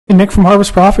Nick from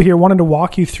Harvest Profit here. Wanted to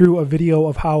walk you through a video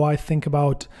of how I think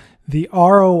about the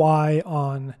ROI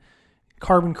on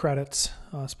carbon credits,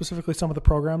 specifically some of the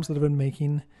programs that have been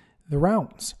making the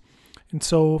rounds. And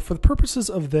so for the purposes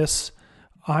of this,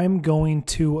 I'm going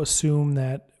to assume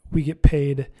that we get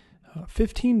paid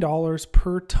 $15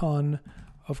 per ton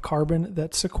of carbon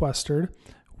that's sequestered.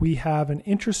 We have an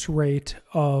interest rate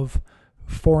of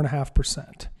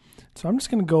 4.5%. So I'm just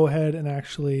going to go ahead and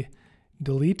actually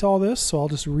delete all this. So I'll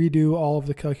just redo all of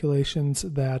the calculations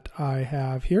that I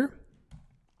have here.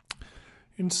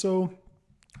 And so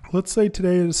let's say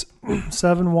today is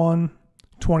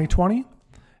 7/1/2020,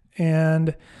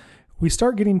 and we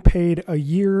start getting paid a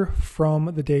year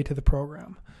from the date of the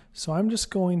program. So I'm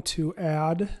just going to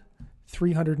add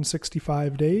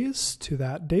 365 days to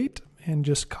that date and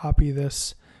just copy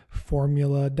this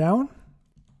formula down.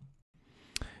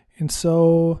 And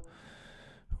so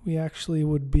we actually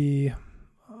would be,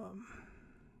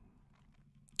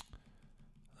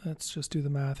 let's just do the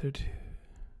math here.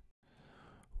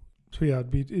 So yeah,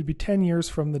 it'd be 10 years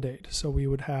from the date. So we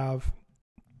would have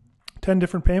 10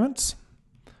 different payments.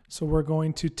 So we're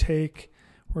going to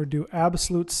do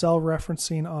absolute cell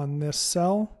referencing on this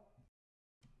cell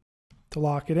to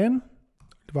lock it in,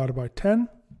 divided by 10. I'm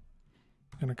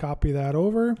going to copy that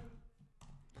over.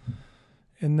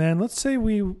 And then let's say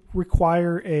we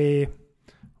require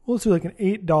let's do like an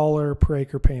 $8 per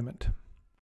acre payment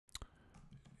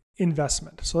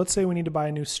investment. So let's say we need to buy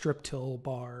a new strip till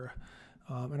bar,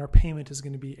 and our payment is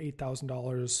going to be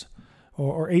 $8,000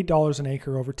 or $8 an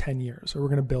acre over 10 years, or we're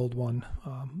going to build one.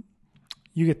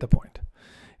 You get the point.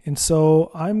 And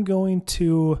so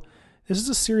this is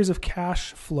a series of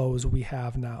cash flows we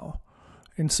have now.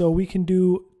 And so we can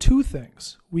do two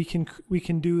things. We can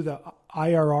do the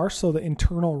IRR, so the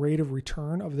internal rate of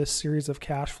return of this series of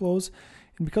cash flows.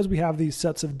 And because we have these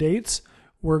sets of dates,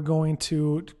 we're going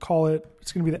to call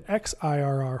it's going to be the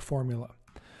XIRR formula.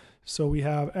 So we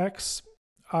have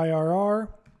XIRR,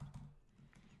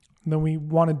 and then we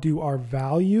want to do our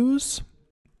values,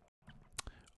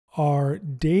 our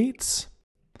dates,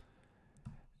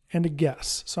 and a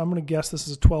guess. So I'm going to guess this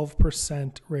is a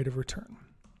 12% rate of return.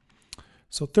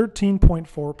 So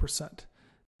 13.4%.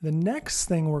 The next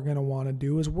thing we're going to want to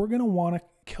do is we're going to want to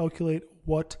calculate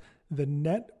what the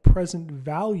net present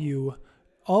value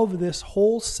of this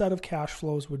whole set of cash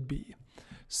flows would be.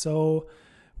 So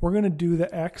we're going to do the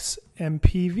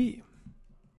XMPV.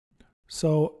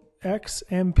 So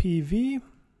XMPV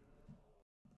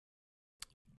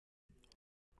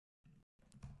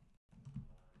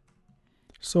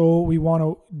So we want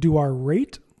to do our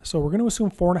rate. So we're going to assume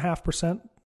 4.5%,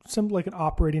 simply like an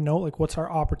operating note, like what's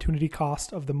our opportunity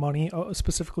cost of the money,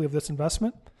 specifically of this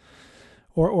investment,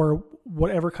 or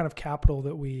whatever kind of capital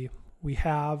that we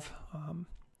have.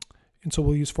 And so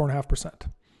we'll use 4.5%.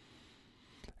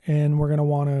 And we're going to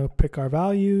want to pick our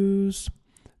values,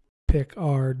 pick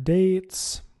our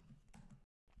dates.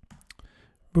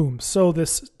 Boom. So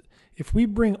if we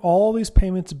bring all these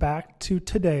payments back to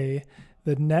today,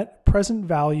 the net present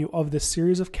value of this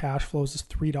series of cash flows is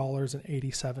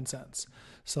 $3.87.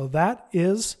 So that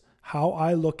is how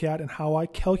I look at and how I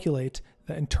calculate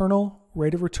the internal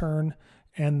rate of return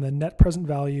and the net present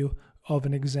value of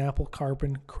an example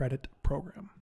carbon credit program.